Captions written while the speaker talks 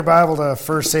Bible to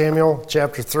 1 Samuel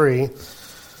chapter 3.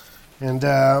 And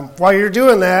while you're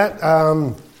doing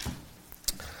that,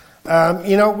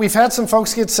 we've had some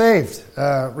folks get saved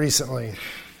recently.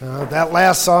 That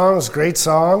last song was a great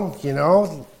song,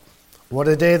 What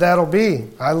a day that'll be.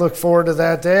 I look forward to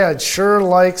that day. I'd sure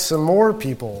like some more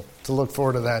people to look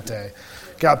forward to that day.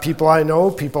 Got people I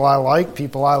know, people I like,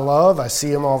 people I love. I see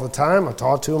them all the time. I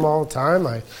talk to them all the time.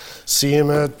 I see them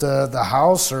at the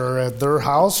house or at their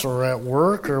house or at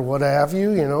work or what have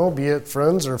you, be it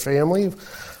friends or family.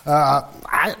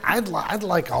 I'd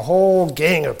like a whole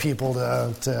gang of people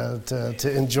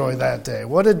to enjoy that day.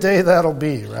 What a day that'll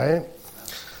be, right?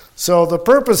 So the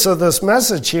purpose of this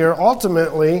message here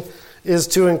ultimately is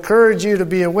to encourage you to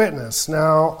be a witness.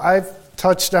 Now, I've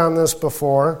touched on this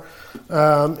before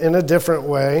in a different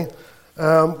way.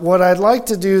 What I'd like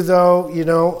to do, though,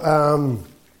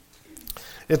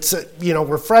 it's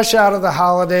we're fresh out of the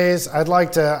holidays. I'd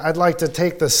like to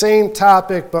take the same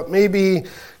topic, but maybe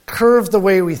curve the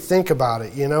way we think about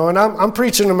it. And I'm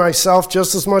preaching to myself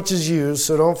just as much as you,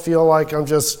 so don't feel like I'm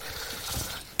just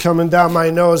coming down my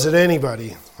nose at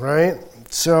anybody, right?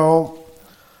 So,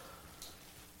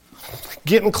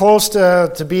 getting close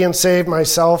to being saved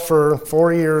myself for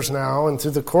 4 years now, and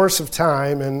through the course of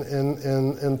time,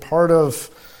 and part of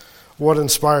what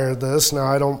inspired this. Now,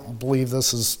 I don't believe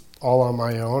this is all on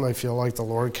my own. I feel like the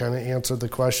Lord kind of answered the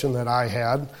question that I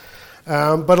had.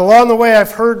 But along the way,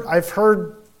 I've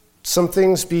heard some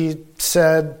things be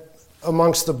said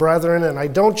amongst the brethren, and I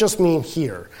don't just mean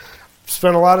here. I've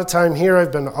spent a lot of time here.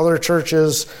 I've been to other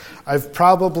churches. I've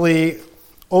probably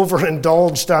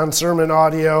overindulged on sermon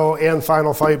audio and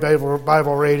Final Fight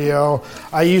Bible radio.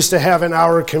 I used to have an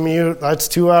hour commute. That's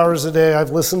 2 hours a day.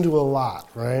 I've listened to a lot,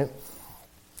 right?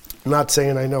 I'm not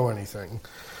saying I know anything.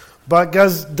 But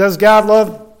does God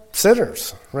love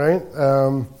sinners, right?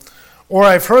 Or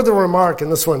I've heard the remark,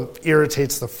 and this one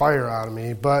irritates the fire out of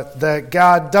me, but that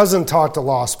God doesn't talk to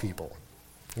lost people,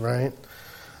 right?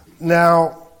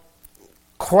 Now,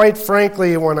 quite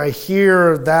frankly, when I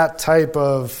hear that type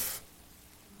of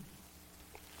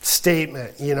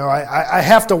statement, I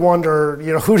have to wonder,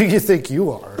 who do you think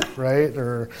you are, right?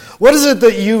 Or what is it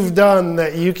that you've done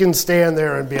that you can stand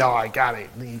there and be, I got it,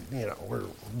 we're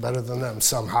better than them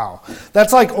somehow.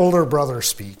 That's like older brother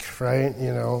speak, right?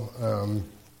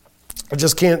 I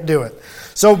just can't do it.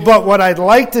 So, but what I'd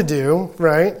like to do,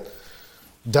 right?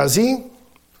 Does he?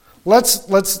 Let's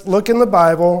look in the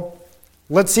Bible.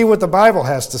 Let's see what the Bible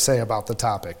has to say about the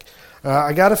topic.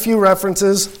 I got a few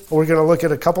references. We're going to look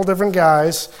at a couple different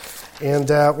guys, and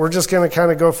we're just going to kind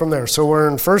of go from there. So we're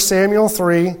in 1 Samuel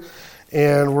 3,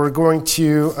 and we're going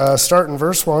to start in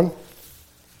verse 1.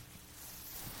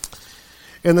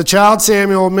 And the child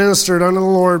Samuel ministered unto the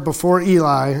Lord before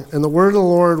Eli, and the word of the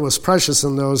Lord was precious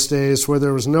in those days, where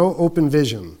there was no open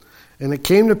vision. And it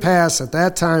came to pass at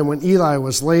that time when Eli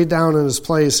was laid down in his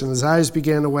place, and his eyes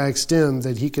began to wax dim,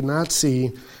 that he could not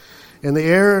see, and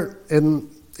ere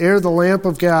the lamp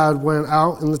of God went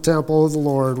out in the temple of the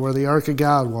Lord, where the ark of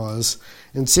God was,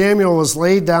 and Samuel was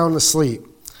laid down to sleep,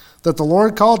 that the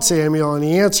Lord called Samuel, and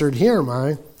he answered, Here am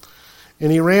I.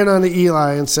 And he ran unto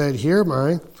Eli and said, Here am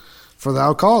I, for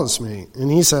thou callest me.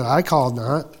 And he said, I called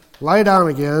not. Lie down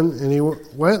again. And he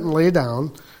went and lay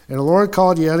down. And the Lord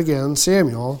called yet again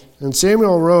Samuel. And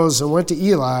Samuel arose and went to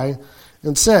Eli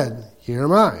and said, Here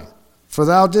am I, for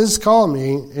thou didst call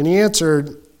me. And he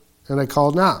answered, And I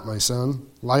called not, my son.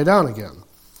 Lie down again.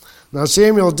 Now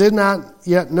Samuel did not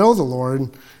yet know the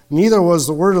Lord, neither was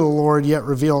the word of the Lord yet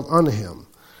revealed unto him.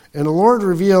 And the Lord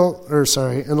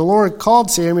called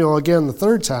Samuel again the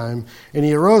third time, and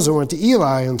he arose and went to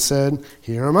Eli and said,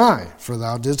 Here am I, for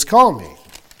thou didst call me.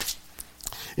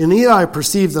 And Eli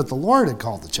perceived that the Lord had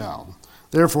called the child.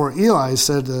 Therefore Eli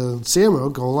said to Samuel,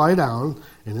 Go lie down,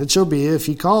 and it shall be, if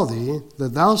he call thee,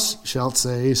 that thou shalt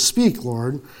say, Speak,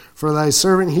 Lord, for thy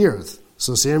servant heareth.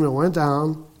 So Samuel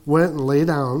went and lay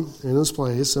down in his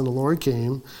place, and the Lord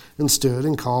came and stood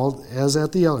and called, as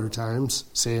at the other times,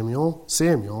 Samuel,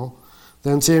 Samuel.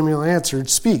 Then Samuel answered,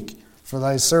 Speak, for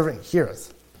thy servant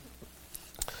heareth.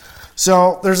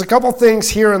 So there's a couple things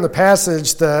here in the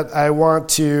passage that I want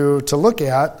to look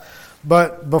at,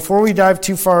 but before we dive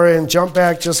too far in, jump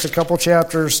back just a couple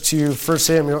chapters to 1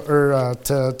 Samuel, or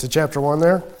to chapter 1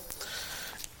 there.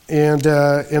 And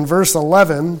in verse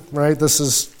 11, right, this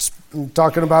is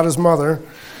talking about his mother.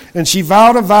 And she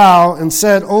vowed a vow and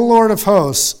said, O Lord of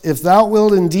hosts, if thou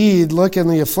wilt indeed look in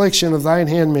the affliction of thine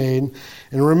handmaid,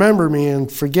 and remember me,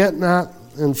 and forget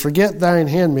thine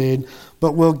handmaid,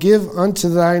 but will give unto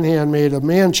thine handmaid a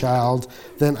man-child,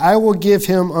 then I will give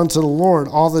him unto the Lord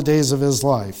all the days of his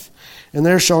life. and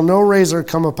there shall no razor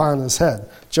come upon his head.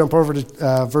 Jump over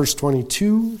to verse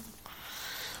 22.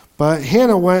 But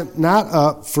Hannah went not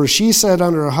up, for she said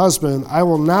unto her husband, I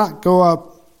will not go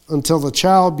up until the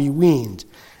child be weaned,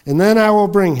 and then I will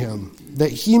bring him,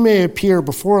 that he may appear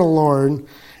before the Lord,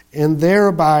 and there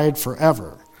abide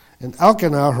forever. And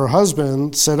Elkanah, her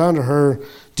husband, said unto her,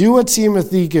 Do what seemeth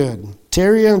thee good.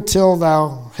 Tarry until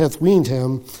thou hast weaned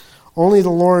him. Only the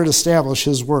Lord establish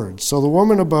his word. So the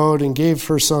woman abode and gave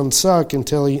her son suck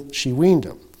until she weaned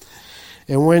him.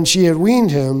 And when she had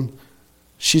weaned him,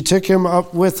 she took him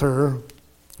up with her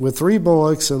with 3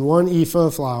 bullocks and 1 ephah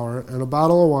of flour and a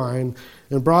bottle of wine,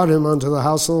 and brought him unto the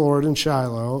house of the Lord in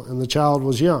Shiloh, and the child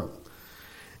was young.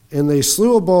 And they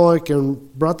slew a bullock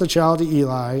and brought the child to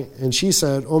Eli, and she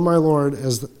said, O my Lord,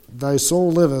 as thy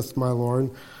soul liveth, my Lord,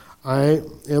 I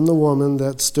am the woman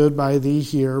that stood by thee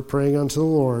here, praying unto the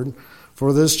Lord.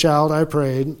 For this child I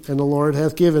prayed, and the Lord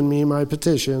hath given me my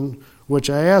petition, which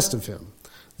I asked of him.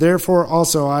 Therefore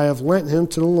also I have lent him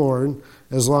to the Lord.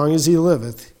 As long as he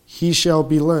liveth, he shall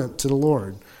be lent to the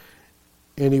Lord.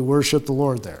 And he worshiped the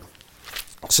Lord there.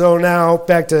 So now,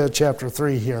 back to chapter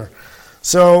 3 here.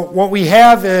 So what we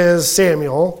have is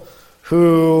Samuel,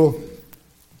 who...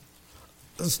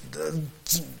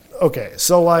 Okay,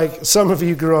 so like some of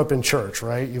you grew up in church,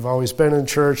 right? You've always been in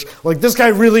church. Like this guy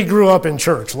really grew up in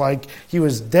church. Like he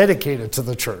was dedicated to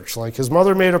the church. Like his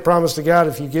mother made a promise to God,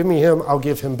 if you give me him, I'll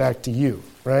give him back to you,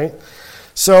 right?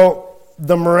 So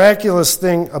the miraculous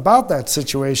thing about that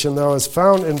situation, though, is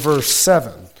found in verse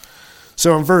 7.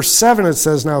 So in verse 7 it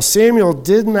says, Now Samuel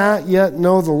did not yet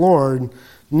know the Lord,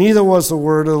 neither was the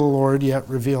word of the Lord yet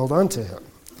revealed unto him.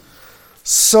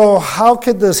 So how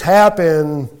could this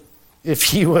happen if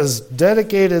he was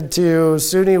dedicated to,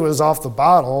 soon he was off the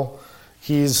bottle,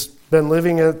 he's been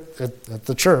living at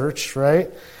the church, right?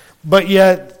 But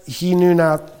yet he knew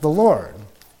not the Lord.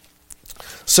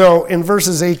 So in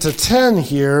verses 8 to 10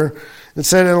 here, it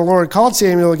said, And the Lord called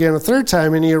Samuel again a 3rd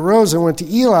time, and he arose and went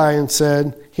to Eli and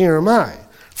said, Here am I,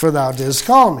 for thou didst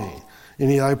call me.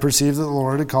 And Eli perceived that the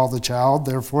Lord had called the child.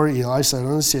 Therefore Eli said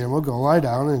unto Samuel, Go lie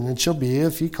down, and it shall be,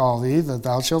 if he call thee, that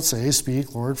thou shalt say,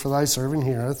 Speak, Lord, for thy servant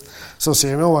heareth. So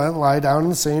Samuel went and lay down in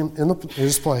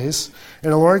his place.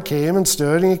 And the Lord came and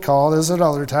stood, and he called as at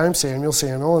other times, Samuel,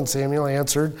 Samuel. And Samuel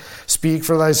answered, Speak,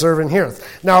 for thy servant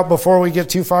heareth. Now, before we get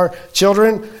too far,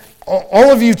 children,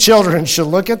 all of you children should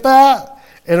look at that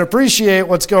and appreciate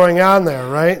what's going on there,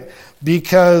 right?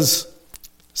 Because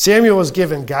Samuel was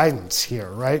given guidance here,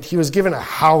 right? He was given a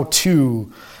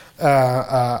how-to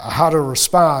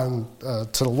respond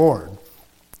to the Lord.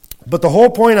 But the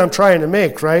whole point I'm trying to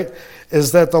make, right,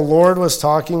 is that the Lord was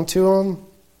talking to him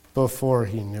before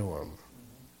he knew him,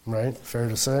 right? Fair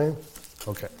to say?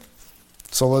 Okay.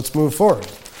 So let's move forward.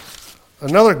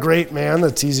 Another great man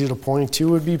that's easy to point to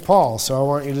would be Paul. So I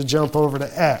want you to jump over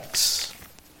to Acts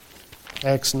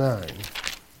 9.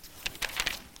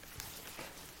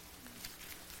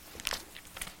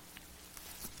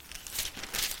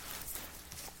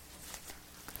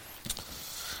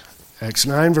 Acts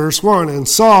 9, verse 1, And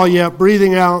Saul, yet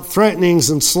breathing out threatenings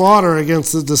and slaughter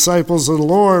against the disciples of the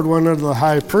Lord, went unto the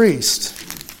high priest,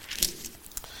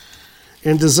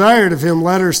 and desired of him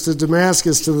letters to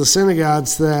Damascus to the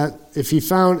synagogues, that if he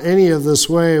found any of this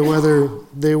way, whether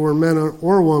they were men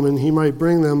or women, he might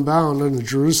bring them bound unto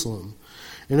Jerusalem.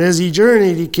 And as he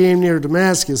journeyed, he came near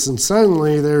Damascus, and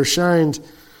suddenly there shined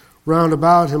round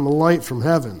about him a light from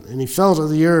heaven. And he fell to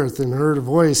the earth, and heard a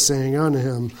voice saying unto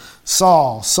him,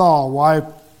 Saul, Saul, why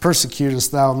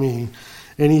persecutest thou me?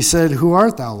 And he said, Who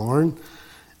art thou, Lord?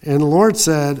 And the Lord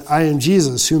said, I am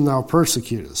Jesus, whom thou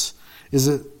persecutest.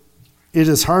 It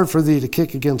is hard for thee to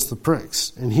kick against the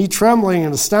pricks. And he, trembling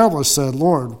and astonished, said,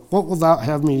 Lord, what wilt thou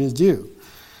have me to do?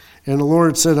 And the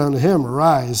Lord said unto him,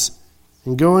 Arise,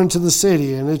 and go into the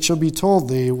city, and it shall be told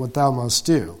thee what thou must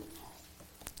do.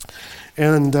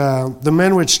 And the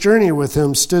men which journeyed with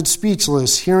him stood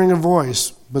speechless, hearing a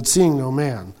voice, but seeing no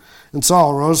man. And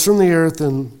Saul rose from the earth,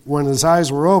 and when his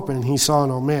eyes were open, he saw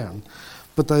no man.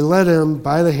 But they led him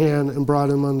by the hand and brought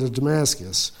him unto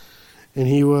Damascus. And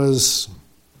he was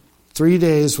 3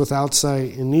 days without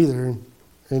sight, and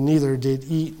neither did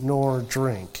eat nor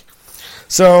drink.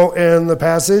 So in the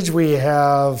passage we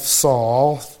have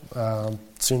Saul,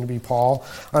 soon to be Paul,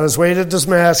 on his way to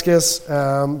Damascus.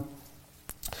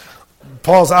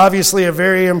 Paul's obviously a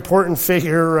very important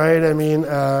figure, right? I mean,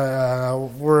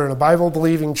 we're in a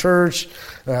Bible-believing church.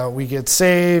 We get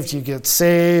saved, you get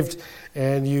saved,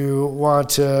 and you want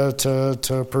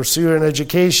to pursue an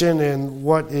education in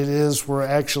what it is we're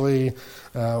actually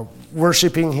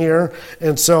worshiping here.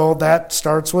 And so that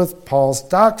starts with Paul's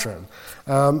doctrine.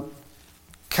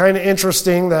 kind of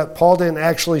interesting that Paul didn't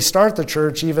actually start the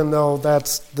church, even though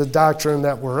that's the doctrine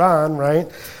that we're on, right?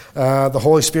 The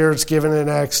Holy Spirit's given in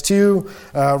Acts 2.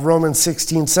 Romans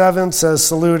 16:7 says,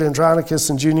 "Salute Andronicus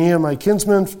and Junia, my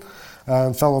kinsmen,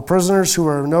 and fellow prisoners who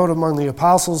are known among the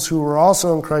apostles who were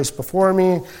also in Christ before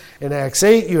me." In Acts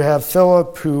 8, you have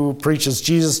Philip who preaches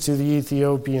Jesus to the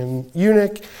Ethiopian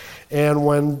eunuch. And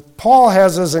when Paul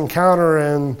has his encounter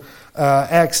in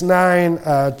Acts 9,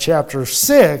 chapter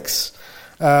 6,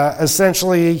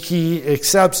 essentially he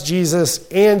accepts Jesus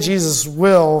and Jesus'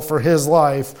 will for his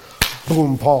life.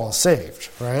 Boom, Paul is saved,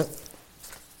 right?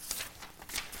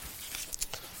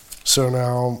 So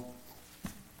now,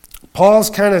 Paul's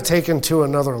kind of taken to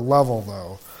another level,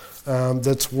 though,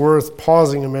 that's worth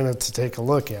pausing a minute to take a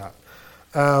look at.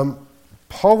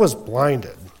 Paul was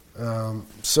blinded.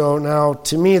 So now,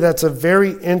 to me, that's a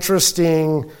very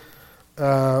interesting,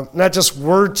 not just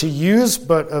word to use,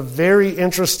 but a very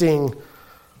interesting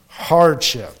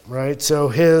hardship, right? So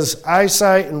his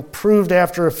eyesight improved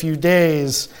after a few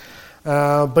days,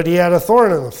 but he had a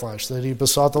thorn in the flesh that he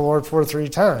besought the Lord for 3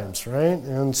 times, right?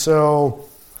 And so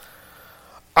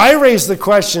I raise the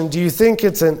question, do you think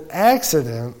it's an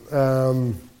accident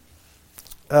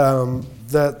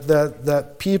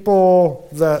that people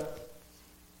that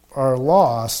are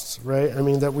lost, right? I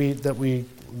mean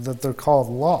that they're called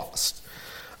lost,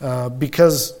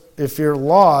 because if you're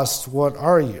lost, what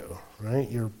are you, right?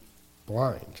 You're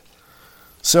blind.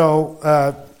 So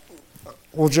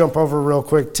we'll jump over real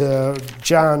quick to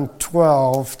John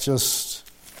 12, just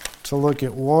to look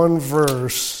at one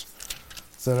verse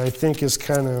that I think is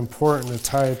kind of important to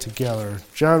tie it together.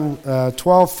 John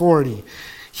 12:40.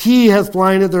 "He hath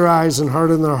blinded their eyes and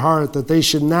hardened their heart, that they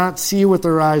should not see with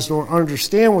their eyes nor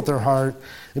understand with their heart,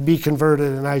 and be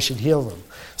converted, and I should heal them."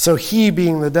 So he,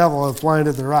 being the devil, hath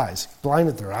blinded their eyes.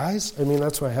 Blinded their eyes? I mean,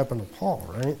 that's what happened to Paul,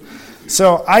 right?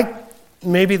 So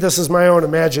maybe this is my own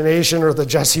imagination, or the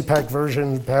Jesse Peck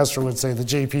version, pastor would say the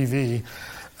JPV.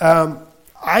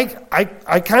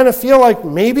 I kind of feel like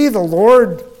maybe the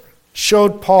Lord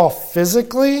showed Paul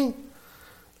physically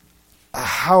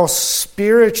how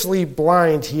spiritually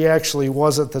blind he actually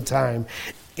was at the time,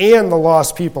 and the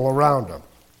lost people around him.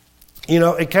 You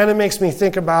know, it kind of makes me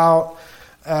think about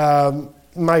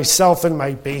myself in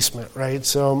my basement, right?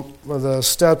 So the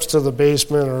steps to the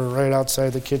basement are right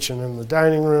outside the kitchen and the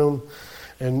dining room.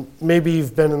 And maybe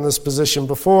you've been in this position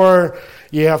before.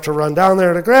 You have to run down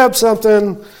there to grab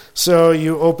something. So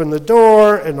you open the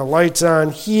door and the light's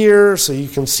on here so you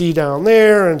can see down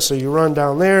there. And so you run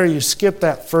down there. You skip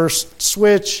that first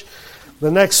switch.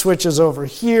 The next switch is over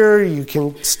here. You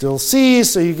can still see.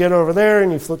 So you get over there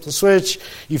and you flip the switch.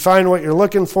 You find what you're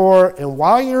looking for. And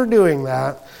while you're doing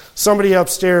that, somebody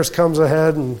upstairs comes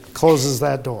ahead and closes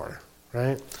that door,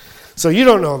 right? So you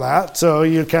don't know that, so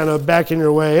you're kind of backing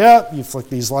your way up, you flick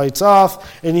these lights off,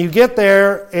 and you get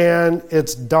there, and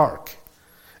it's dark.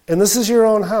 And this is your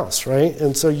own house, right?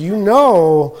 And so you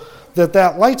know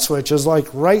that light switch is like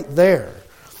right there.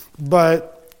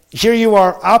 But here you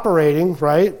are operating,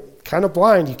 right? Kind of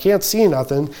blind, you can't see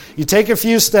nothing. You take a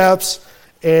few steps,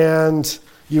 and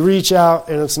you reach out,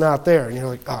 and it's not there. And you're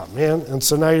like, oh, man. And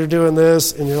so now you're doing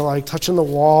this, and you're like touching the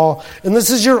wall. And this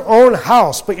is your own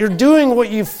house, but you're doing what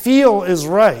you feel is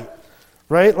right?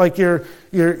 Like you're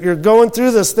going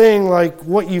through this thing like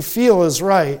what you feel is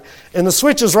right. And the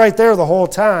switch is right there the whole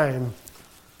time,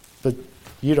 but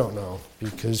you don't know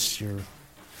because you're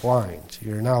blind.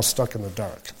 You're now stuck in the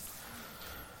dark.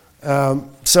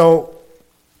 So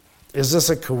is this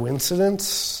a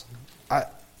coincidence?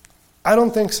 I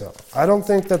don't think so. I don't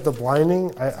think that the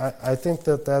blinding, I think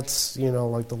that that's,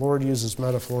 like the Lord uses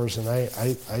metaphors, and I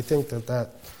think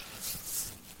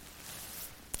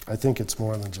I think it's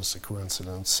more than just a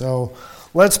coincidence. So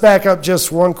let's back up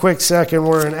just one quick second.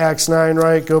 We're in Acts 9,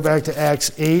 right? Go back to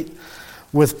Acts 8.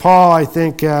 With Paul, I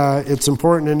think it's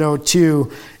important to note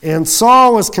too, and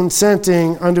Saul was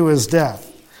consenting unto his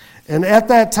death. And at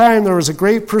that time there was a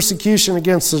great persecution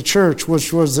against the church,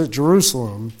 which was at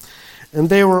Jerusalem. And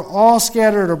they were all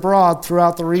scattered abroad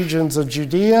throughout the regions of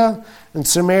Judea and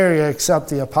Samaria except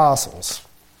the apostles.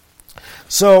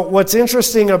 So what's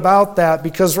interesting about that,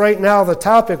 because right now the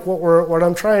topic, what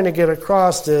I'm trying to get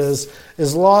across is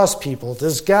lost people.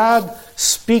 Does God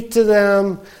speak to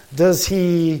them? Does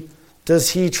he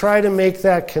try to make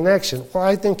that connection? Well,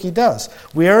 I think he does.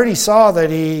 We already saw that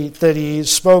he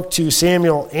spoke to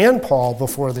Samuel and Paul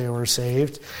before they were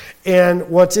saved. And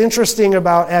what's interesting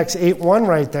about Acts 8:1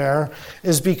 right there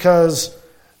is because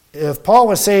if Paul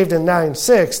was saved in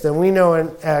 9:6, then we know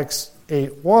in Acts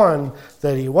 8:1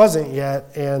 that he wasn't yet,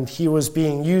 and he was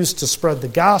being used to spread the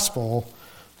gospel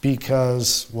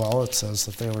because, well, it says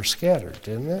that they were scattered,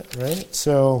 didn't it? Right?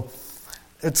 So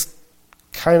it's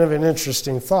kind of an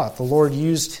interesting thought. The Lord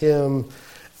used him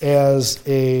as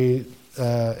a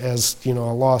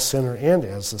lost sinner and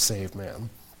as a saved man.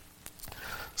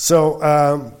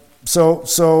 So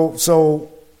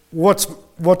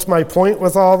what's my point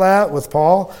with all that with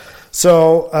Paul?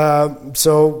 So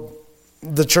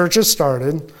the church has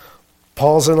started.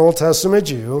 Paul's an Old Testament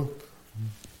Jew.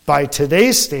 By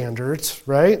today's standards,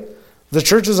 right? The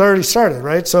church has already started,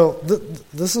 right? So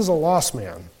this is a lost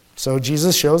man. So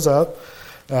Jesus shows up.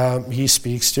 He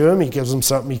speaks to him. He gives him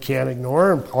something he can't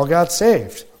ignore, and Paul got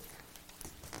saved.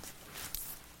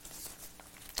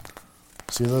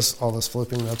 See this? All this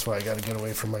flipping? That's why I got to get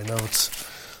away from my notes.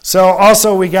 So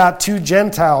also we got 2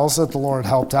 Gentiles that the Lord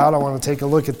helped out. I want to take a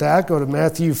look at that. Go to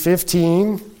Matthew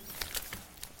 15.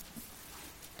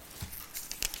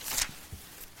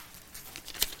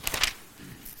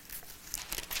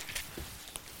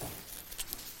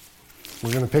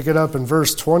 We're going to pick it up in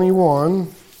verse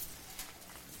 21.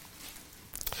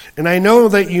 And I know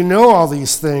that you know all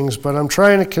these things, but I'm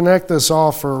trying to connect this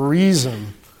all for a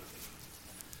reason.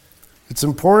 It's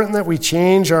important that we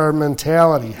change our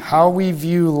mentality, how we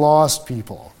view lost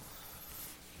people.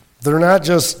 They're not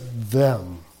just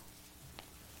them,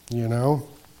 you know.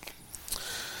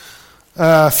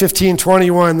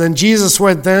 15:21. Then Jesus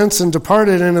went thence and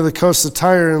departed into the coast of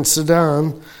Tyre and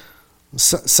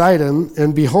Sidon,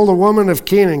 and behold, a woman of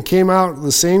Canaan came out of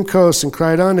the same coast and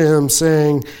cried unto him,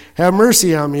 saying, Have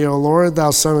mercy on me, O Lord,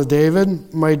 thou son of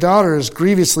David. My daughter is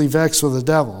grievously vexed with the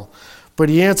devil. But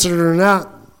he answered her not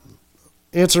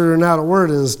a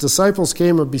word, and his disciples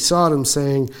came and besought him,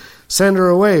 saying, Send her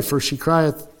away, for she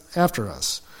crieth after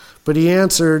us. But he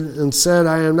answered and said,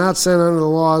 I am not sent unto the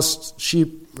lost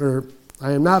sheep,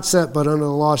 I am not sent but unto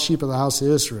the lost sheep of the house of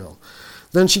Israel.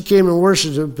 Then she came and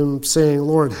worshipped him, saying,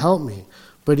 Lord, help me.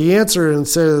 But he answered and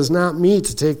said, It is not meet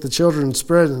to take the children's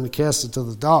bread and to cast it to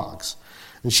the dogs.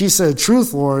 And she said,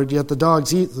 Truth, Lord, yet the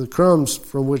dogs eat the crumbs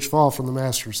from which fall from the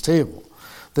master's table.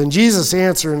 Then Jesus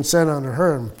answered and said unto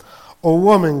her, O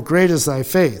woman, great is thy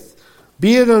faith.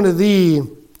 Be it unto thee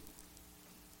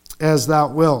as thou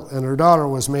wilt. And her daughter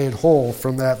was made whole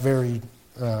from that very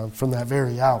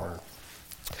hour.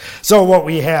 So what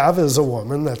we have is a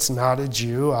woman that's not a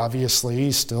Jew,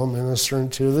 obviously, still ministering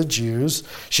to the Jews.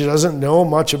 She doesn't know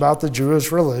much about the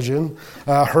Jewish religion.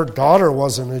 Her daughter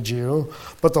wasn't a Jew.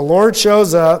 But the Lord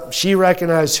shows up. She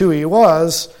recognized who he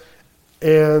was,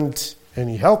 and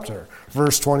he helped her.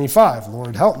 Verse 25,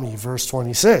 Lord, help me. Verse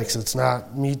 26, it's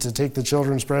not meet to take the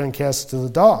children's bread and cast it to the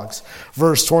dogs.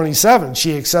 Verse 27,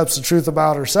 she accepts the truth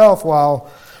about herself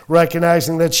while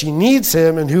recognizing that she needs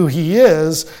him and who he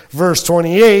is. Verse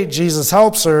 28, Jesus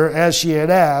helps her as she had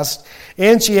asked,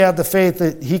 and she had the faith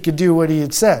that he could do what he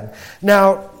had said.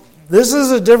 Now, this is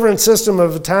a different system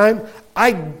of time.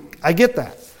 I get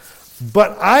that.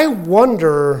 But I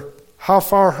wonder how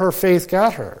far her faith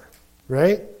got her,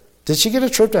 right? Did she get a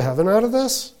trip to heaven out of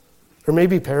this? Or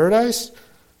maybe paradise?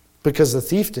 Because the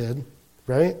thief did,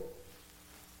 right?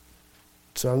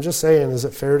 So I'm just saying, is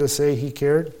it fair to say he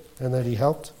cared and that he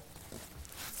helped?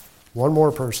 One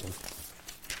more person.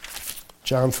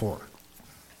 John 4.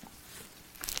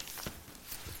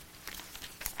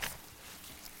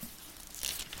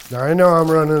 Now I know I'm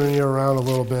running you around a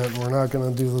little bit, and we're not going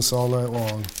to do this all night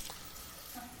long.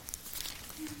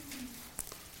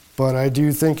 But I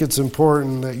do think it's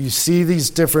important that you see these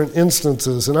different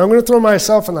instances. And I'm going to throw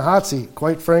myself in the hot seat,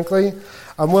 quite frankly.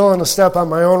 I'm willing to step on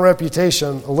my own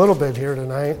reputation a little bit here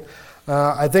tonight.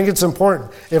 I think it's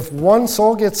important. If one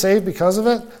soul gets saved because of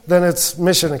it, then it's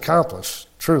mission accomplished,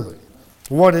 truly.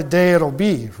 What a day it'll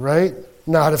be, right?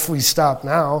 Not if we stop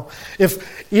now.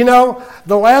 The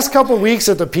last couple of weeks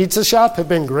at the pizza shop have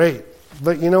been great.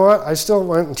 But you know what? I still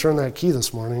went and turned that key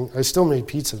this morning. I still made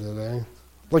pizza today.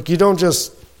 Like, you don't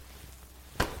just,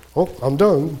 I'm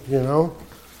done, All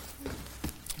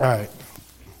right.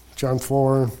 John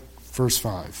 4, verse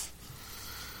 5.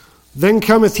 Then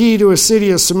cometh he to a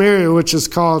city of Samaria, which is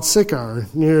called Sychar,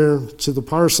 near to the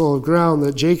parcel of ground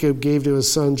that Jacob gave to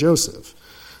his son Joseph.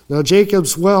 Now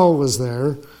Jacob's well was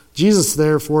there. Jesus,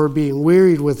 therefore, being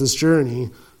wearied with his journey,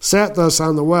 sat thus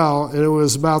on the well, and it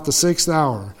was about the 6th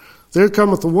hour. There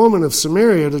cometh a woman of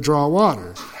Samaria to draw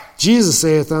water. Jesus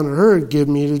saith unto her, Give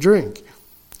me to drink.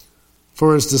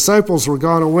 For his disciples were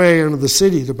gone away unto the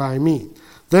city to buy meat.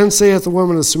 Then saith the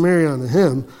woman of Samaria unto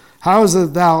him, How is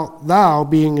it thou,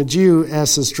 being a Jew,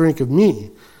 askest drink of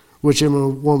me, which am a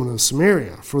woman of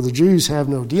Samaria? For the Jews have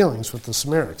no dealings with the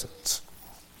Samaritans.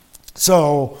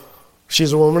 So,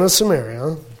 she's a woman of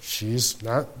Samaria. She's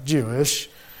not Jewish.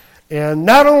 And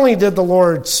not only did the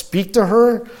Lord speak to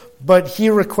her, but he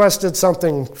requested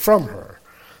something from her.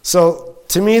 So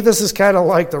to me, this is kind of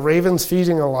like the ravens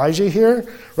feeding Elijah here,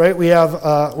 right? We have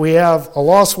a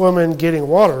lost woman getting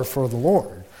water for the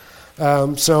Lord.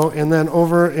 And then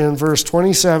over in verse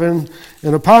 27,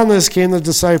 and upon this came the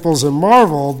disciples and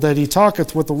marveled that he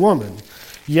talketh with the woman.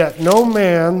 Yet no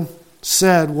man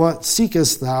said, What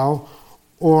seekest thou?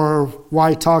 Or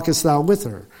why talkest thou with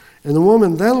her? And the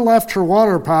woman then left her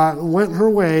water pot and went her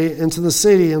way into the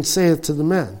city and saith to the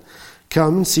men,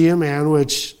 Come and see a man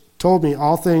which told me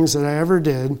all things that I ever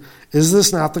did. Is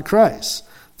this not the Christ?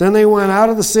 Then they went out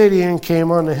of the city and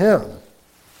came unto him.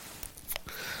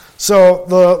 So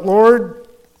the Lord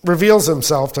reveals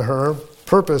himself to her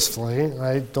purposefully.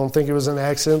 I don't think it was an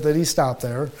accident that he stopped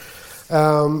there.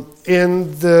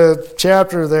 In the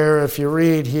chapter there, if you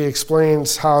read, he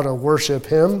explains how to worship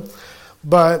him.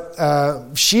 But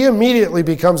she immediately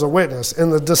becomes a witness.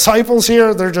 And the disciples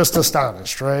here, they're just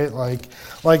astonished, right?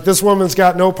 Like this woman's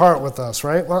got no part with us,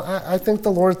 right? Well, I think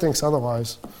the Lord thinks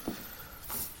otherwise.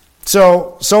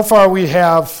 So far we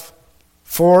have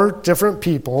 4 different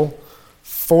people,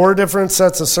 4 different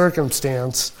sets of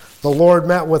circumstance. The Lord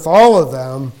met with all of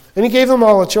them, and he gave them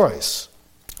all a choice.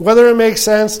 Whether it makes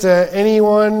sense to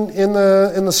anyone in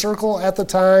the circle at the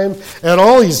time, at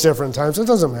all these different times, it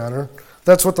doesn't matter.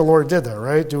 That's what the Lord did there,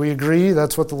 right? Do we agree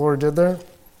that's what the Lord did there?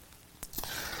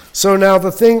 So now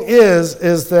the thing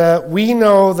is that we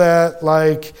know that,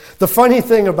 like, the funny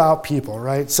thing about people,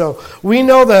 right? So we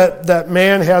know that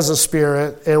man has a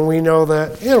spirit, and we know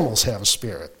that animals have a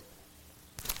spirit.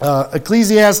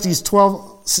 Ecclesiastes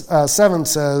 12:7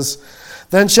 says,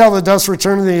 Then shall the dust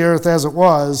return to the earth as it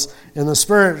was, and the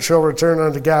spirit shall return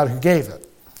unto God who gave it.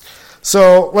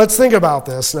 So let's think about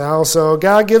this now. So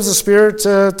God gives a spirit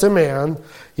to man.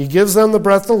 He gives them the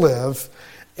breath to live.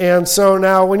 And so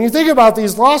now when you think about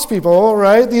these lost people,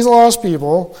 right, is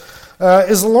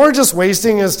the Lord just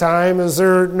wasting his time? Is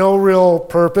there no real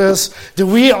purpose? Do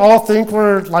we all think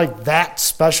we're like that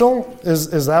special?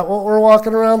 Is that what we're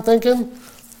walking around thinking?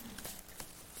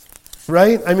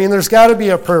 Right? I mean, there's got to be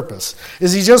a purpose.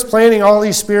 Is he just planting all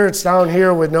these spirits down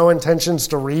here with no intentions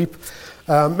to reap?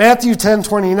 Matthew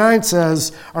 10:29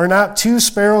 says, Are not 2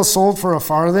 sparrows sold for a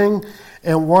farthing,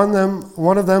 and one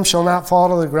of them shall not fall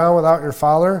to the ground without your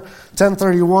Father?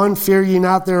 10:31, Fear ye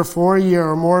not, therefore, ye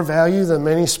are more value than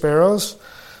many sparrows.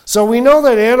 So we know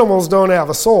that animals don't have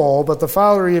a soul, but the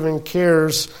Father even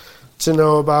cares to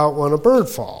know about when a bird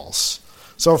falls.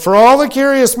 So for all the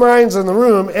curious minds in the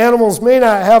room, animals may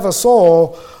not have a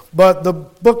soul, but the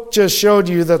book just showed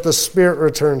you that the spirit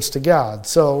returns to God.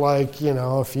 So, like, you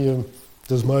know,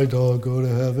 does my dog go to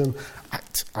heaven?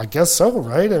 I guess so,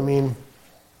 right? I mean,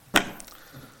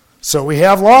 so we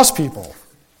have lost people.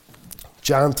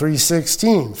 John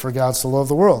 3:16, For God so loved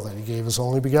the world that he gave his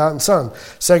only begotten Son.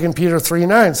 2 Peter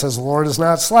 3:9 says, The Lord is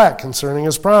not slack concerning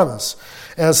his promise,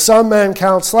 as some men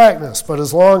count slackness, but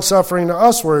is long-suffering to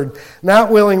usward, not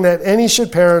willing that any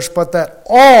should perish, but that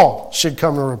all should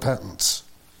come to repentance.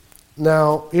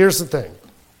 Now, here's the thing.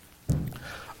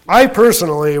 I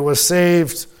personally was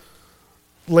saved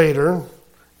later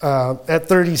at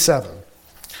 37.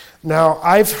 Now,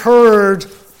 I've heard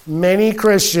many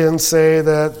Christians say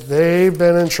that they've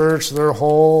been in church their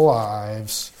whole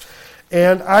lives.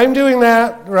 And I'm doing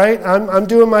that, right? I'm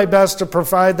doing my best to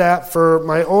provide that for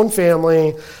my own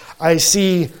family. I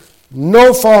see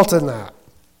no fault in that.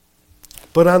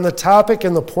 But on the topic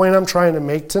and the point I'm trying to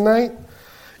make tonight,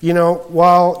 you know,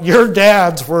 while your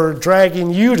dads were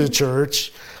dragging you to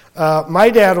church,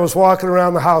 my dad was walking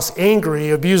around the house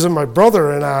angry, abusing my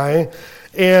brother and I,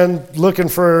 and looking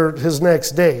for his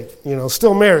next date. You know,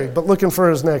 still married, but looking for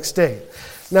his next date.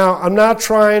 Now, I'm not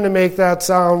trying to make that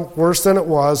sound worse than it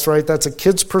was, right? That's a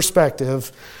kid's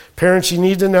perspective. Parents, you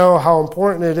need to know how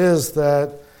important it is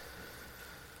that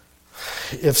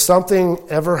if something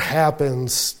ever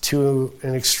happens to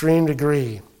an extreme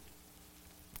degree,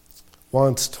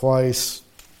 once, twice,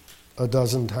 a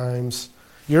dozen times,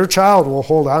 your child will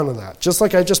hold on to that. Just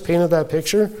like I just painted that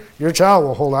picture, your child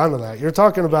will hold on to that. You're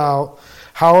talking about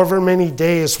however many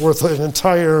days worth of an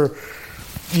entire,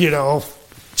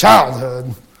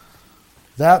 childhood.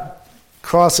 That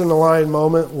crossing the line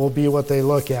moment will be what they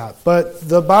look at. But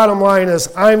the bottom line is,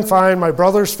 I'm fine, my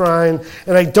brother's fine,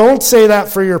 and I don't say that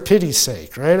for your pity's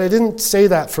sake, right? I didn't say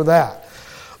that for that.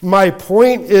 My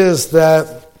point is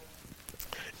that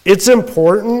it's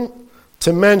important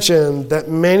to mention that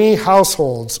many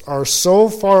households are so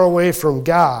far away from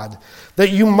God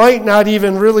that you might not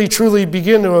even really truly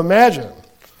begin to imagine.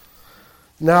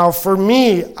 Now, for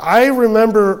me, I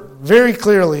remember very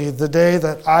clearly the day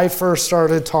that I first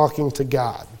started talking to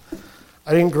God.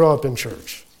 I didn't grow up in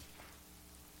church.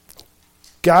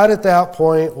 God at that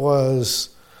point was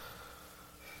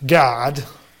God,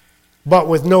 but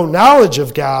with no knowledge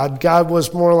of God, God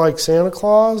was more like Santa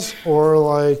Claus, or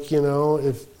like,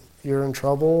 if you're in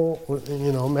trouble,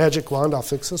 magic wand, I'll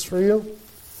fix this for you.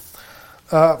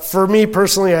 For me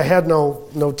personally, I had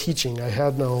no teaching. I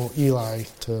had no Eli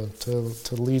to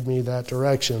lead me that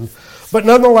direction. But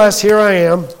nonetheless, here I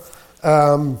am.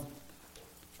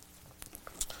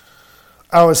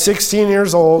 I was 16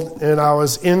 years old, and I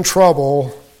was in trouble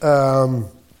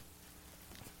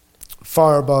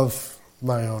far above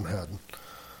my own head.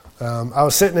 I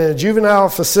was sitting in a juvenile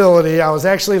facility. I was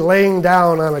actually laying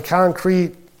down on a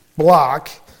concrete block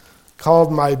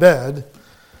called my bed,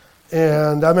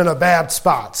 and I'm in a bad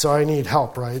spot, so I need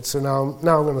help, right? So now I'm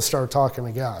going to start talking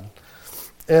to God.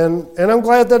 And I'm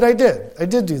glad that I did. I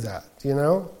did do that,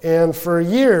 And for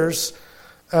years,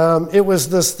 it was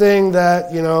this thing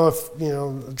that,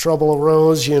 if trouble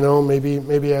arose,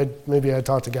 maybe I'd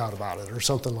talk to God about it or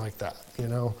something like that,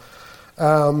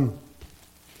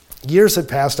 Years had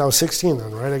passed. I was 16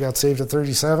 then, right? I got saved at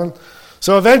 37.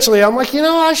 So eventually I'm like,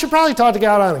 I should probably talk to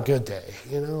God on a good day.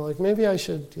 Maybe I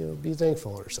should, be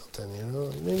thankful or something,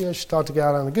 Maybe I should talk to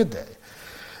God on a good day.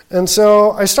 And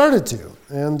so I started to.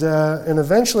 And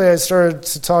eventually I started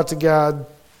to talk to God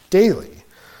daily.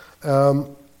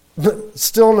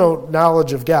 Still no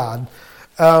knowledge of God.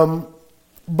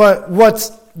 But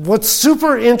what's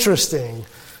super interesting,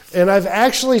 and I've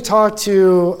actually talked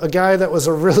to a guy that was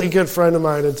a really good friend of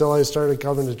mine until I started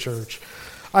coming to church.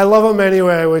 I love him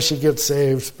anyway. I wish he'd get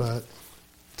saved, but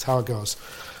it's how it goes.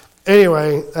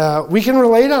 Anyway, we can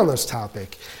relate on this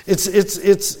topic. It's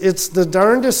the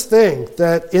darndest thing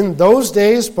that in those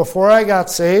days before I got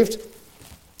saved,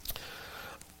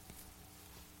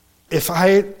 if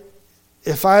I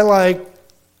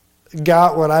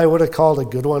got what I would have called a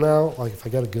good one out, like if I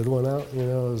got a good one out, it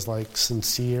was like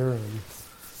sincere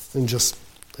and just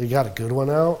I got a good one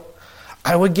out,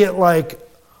 I would get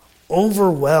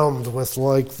overwhelmed with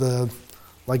the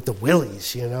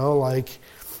willies,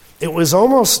 it was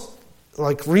almost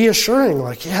reassuring,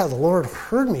 the Lord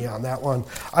heard me on that one.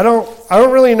 I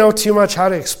don't really know too much how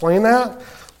to explain that,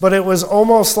 but it was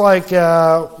almost like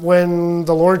when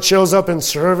the Lord shows up in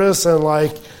service and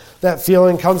that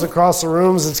feeling comes across the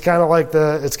rooms. It's kind of like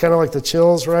the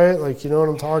chills, right? You know what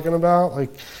I'm talking about?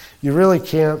 You really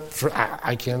can't.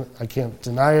 I can't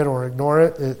deny it or ignore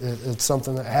it. It's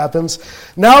something that happens.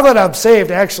 Now that I'm saved,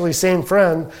 actually, same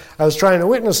friend, I was trying to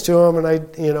witness to him, and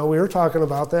we were talking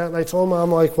about that, and I told him,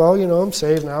 I'm like, well, I'm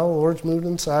saved now. The Lord's moved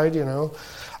inside.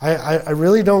 I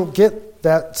really don't get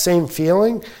that same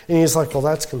feeling. And he's like, well,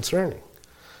 that's concerning.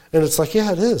 And it's like,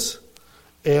 yeah, it is.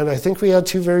 And I think we had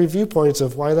two very viewpoints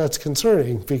of why that's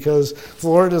concerning, because the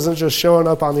Lord isn't just showing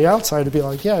up on the outside to be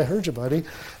like, yeah, I heard you, buddy.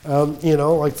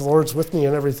 The Lord's with me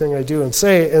in everything I do and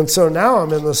say. And so now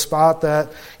I'm in the spot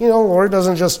that, the Lord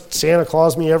doesn't just Santa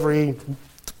Claus me every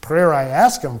prayer I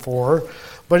ask him for,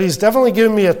 but he's definitely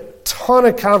given me a ton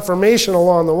of confirmation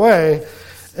along the way.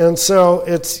 And so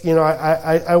it's,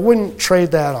 I wouldn't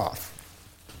trade that off.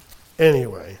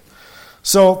 Anyway,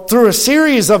 so through a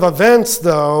series of events,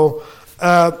 though,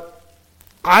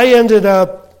 I ended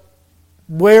up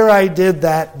where I did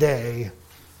that day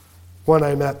when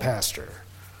I met Pastor.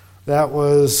 That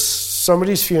was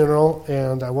somebody's funeral,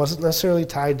 and I wasn't necessarily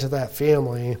tied to that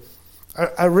family.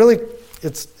 I really,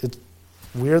 it's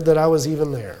weird that I was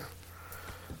even there.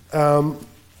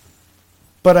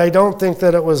 But I don't think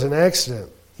that it was an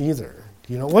accident either.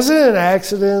 Was it an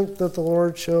accident that the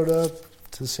Lord showed up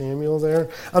to Samuel there?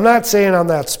 I'm not saying I'm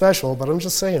that special, but I'm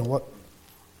just saying, what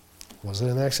was it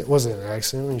an accident? Was it an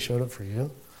accident when he showed up for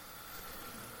you?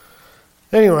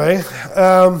 Anyway,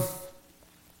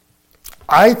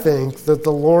 I think that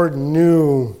the Lord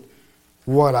knew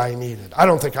what I needed. I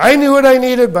don't think I knew what I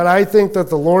needed, but I think that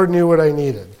the Lord knew what I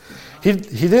needed. He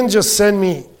didn't just send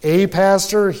me a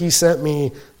pastor, he sent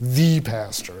me the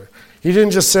pastor. He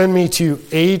didn't just send me to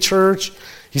a church,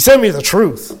 he sent me the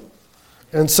truth.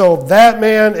 And so that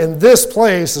man in this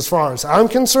place, as far as I'm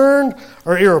concerned,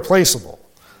 are irreplaceable.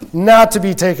 Not to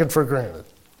be taken for granted.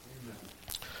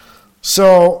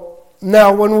 So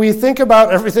now when we think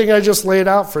about everything I just laid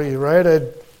out for you, right?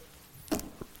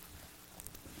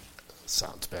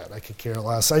 Sounds bad, I could care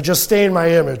less. I just stained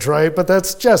my image, right? But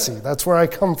that's Jesse. That's where I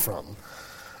come from.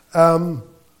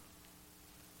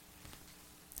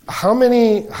 How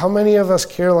many of us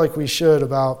care like we should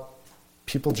about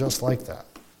people just like that?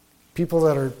 People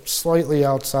that are slightly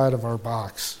outside of our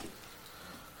box.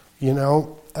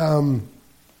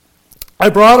 I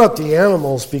brought up the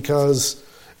animals because,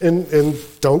 and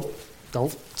don't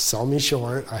don't sell me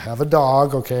short. I have a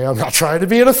dog, okay? I'm not trying to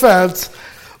be an offense.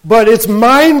 But it's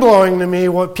mind-blowing to me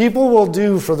what people will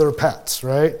do for their pets,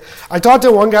 right? I talked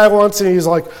to one guy once, and he's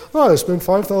like, I spent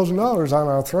 $5,000 on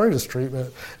arthritis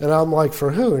treatment. And I'm like, for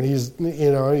who? And he's,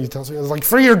 he tells me, like,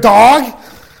 for your dog?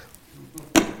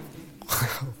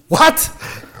 What?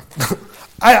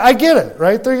 I get it,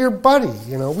 right? They're your buddy,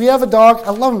 We have a dog. I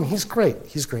love him. He's great.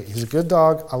 He's a good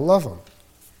dog. I love him.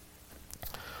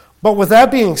 But with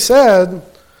that being said,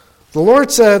 the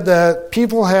Lord said that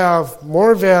people have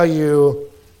more value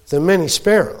than many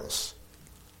sparrows.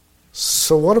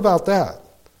 So what about that?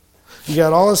 You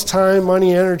got all this time,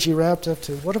 money, energy wrapped up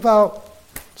to, what about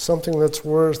something that's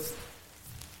worth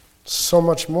so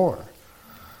much more?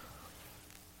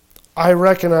 I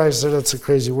recognize that it's a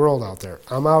crazy world out there.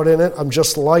 I'm out in it. I'm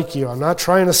just like you. I'm not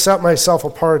trying to set myself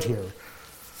apart here.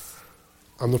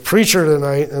 I'm the preacher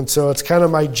tonight, and so it's kind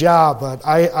of my job, but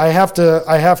I have to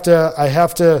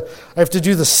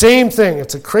do the same thing.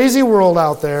 It's a crazy world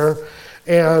out there.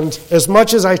 And as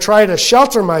much as I try to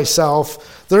shelter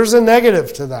myself, there's a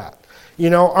negative to that.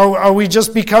 Are we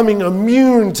just becoming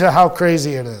immune to how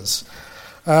crazy it is?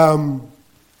 Are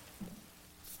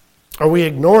we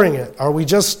ignoring it? Are we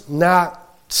just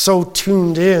not so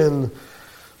tuned in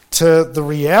to the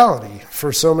reality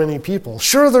for so many people?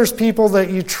 Sure, there's people that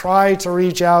you try to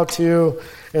reach out to,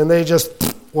 and they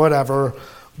just, whatever.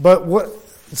 But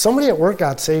somebody at work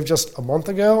got saved just a month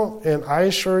ago, and I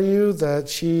assure you that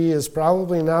she is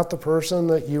probably not the person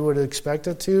that you would expect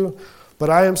it to, but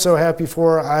I am so happy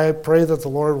for her. I pray that the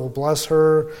Lord will bless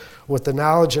her with the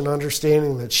knowledge and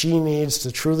understanding that she needs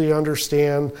to truly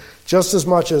understand, just as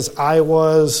much as I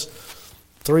was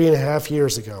 3.5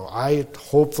 years ago. I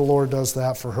hope the Lord does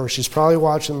that for her. She's probably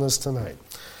watching this tonight.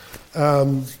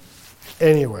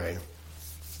 Anyway,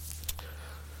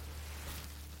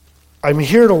 I'm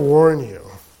here to warn you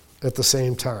at the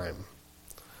same time.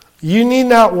 You need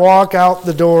not walk out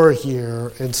the door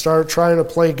here and start trying to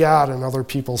play God in other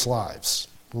people's lives,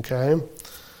 okay?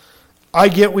 I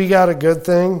get we got a good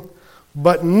thing,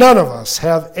 but none of us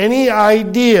have any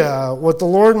idea what the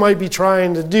Lord might be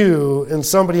trying to do in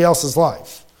somebody else's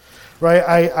life, right?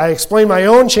 I explained my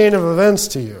own chain of events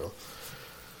to you.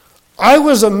 I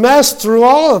was a mess through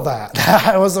all of that.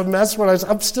 I was a mess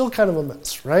I'm still kind of a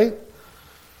mess, right?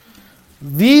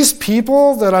 These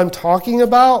people that I'm talking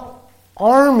about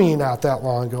are me not that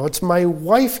long ago. It's my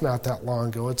wife not that long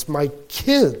ago. It's my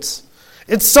kids.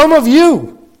 It's some of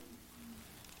you.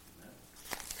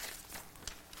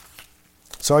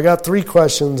 So I got 3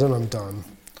 questions and I'm done.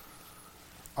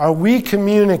 Are we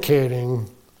communicating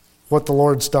what the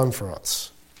Lord's done for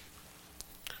us?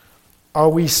 Are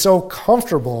we so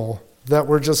comfortable that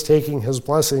we're just taking his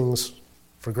blessings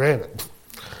for granted?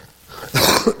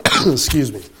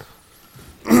 Excuse me.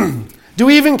 Do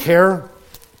we even care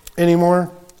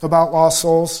anymore about lost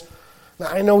souls? Now,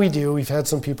 I know we do. We've had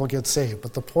some people get saved,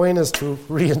 but the point is to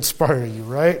re-inspire you,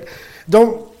 right?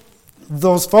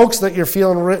 Those folks that you're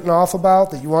feeling written off about,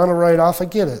 that you want to write off, I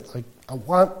get it. Like, I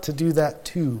want to do that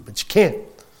too, but you can't.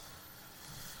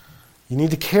 You need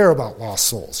to care about lost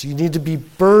souls. You need to be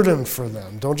burdened for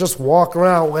them. Don't just walk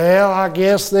around, well, I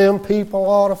guess them people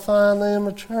ought to find them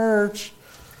a church.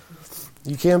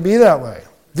 You can't be that way.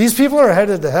 These people are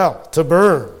headed to hell, to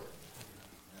burn.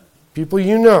 People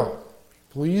you know,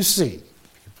 people you see,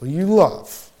 people you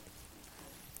love.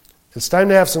 It's time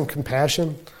to have some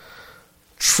compassion,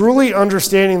 truly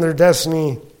understanding their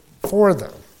destiny for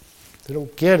them. They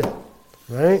don't get it,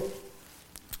 right?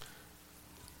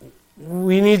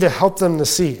 We need to help them to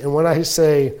see. And when I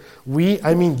say we,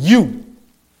 I mean you.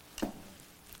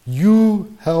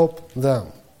 You help them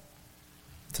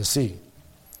to see.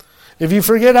 If you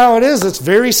forget how it is, it's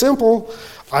very simple.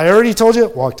 I already told you,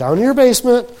 walk down to your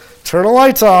basement, turn the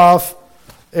lights off,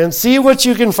 and see what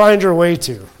you can find your way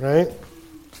to, right?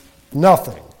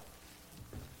 Nothing.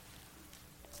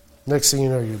 Next thing you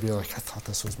know, you'd be like, I thought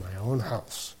this was my own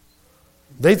house.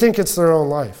 They think it's their own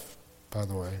life, by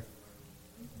the way.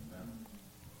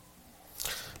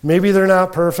 Maybe they're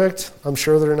not perfect. I'm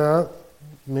sure they're not.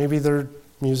 Maybe their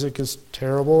music is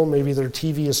terrible. Maybe their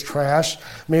TV is trash.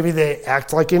 Maybe they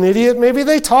act like an idiot. Maybe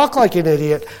they talk like an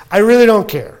idiot. I really don't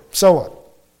care. So what?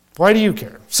 Why do you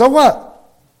care? So what?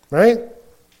 Right?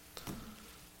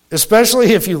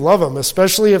 Especially if you love them.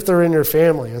 Especially if they're in your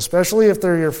family. Especially if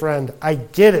they're your friend. I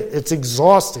get it. It's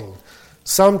exhausting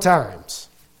sometimes.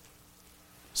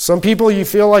 Some people you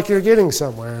feel like you're getting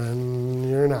somewhere and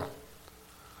you're not.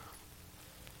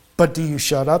 But do you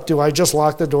shut up? Do I just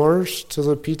lock the doors to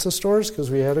the pizza stores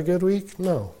because we had a good week?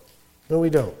 No. No,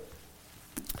 we don't.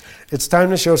 It's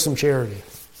time to show some charity,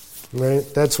 right?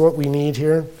 That's what we need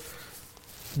here.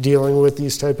 dealing with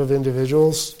these type of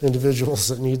individuals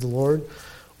that need the Lord.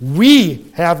 We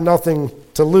have nothing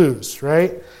to lose,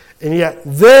 right? And yet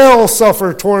they'll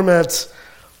suffer torments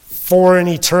for an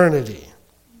eternity.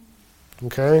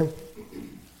 Okay?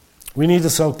 We need to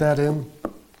soak that in.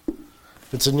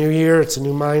 It's a new year, it's a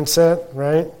new mindset,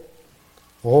 right?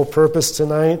 The whole purpose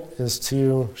tonight is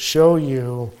to show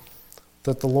you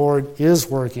that the Lord is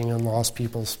working in lost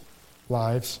people's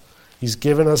lives. He's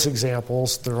given us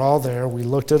examples. They're all there. We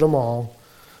looked at them all.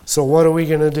 So what are we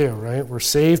going to do, right? We're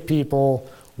saved people.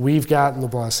 We've gotten the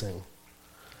blessing.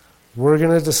 We're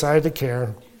going to decide to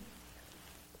care.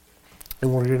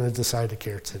 And we're going to decide to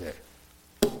care today.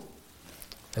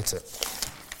 That's it.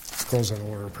 Let's close on a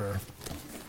word of prayer.